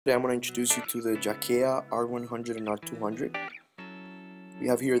Today I'm going to introduce you to the YAKea R100 and R200. We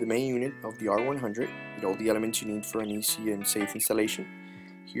have here the main unit of the R100 with all the elements you need for an easy and safe installation.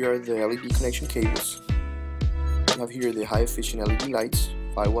 Here are the LED connection cables. We have here the high efficient LED lights,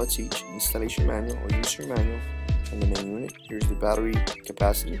 5 watts each, installation manual or user manual, and the main unit. Here's the battery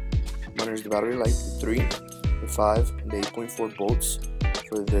capacity. Monitors the battery life with 3, the 5, and the 8.4 volts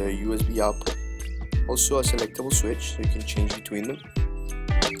for the USB output. Also a selectable switch so you can change between them.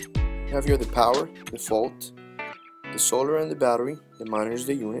 We have here the power, the fault, the solar and the battery that monitors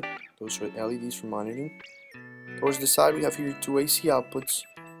the unit. Those are LEDs for monitoring. Towards the side we have here 2 AC outputs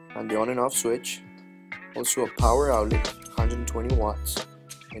and the on and off switch. Also a power outlet, 120 watts,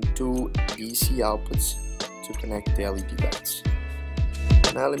 and 2 DC outputs to connect the LED lights.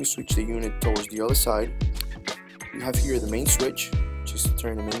 Now let me switch the unit towards the other side. We have here the main switch, just to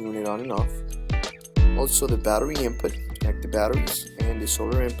turn the main unit on and off. Also the battery input, connect the batteries, and the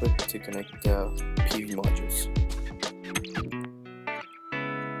solar input to connect the PV modules.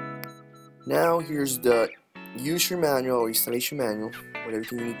 Now here's the user manual or installation manual with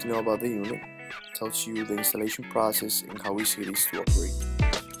everything you need to know about the unit. It tells you the installation process and how easy it is to operate.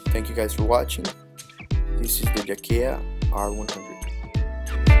 Thank you guys for watching. This is the YAKea R100.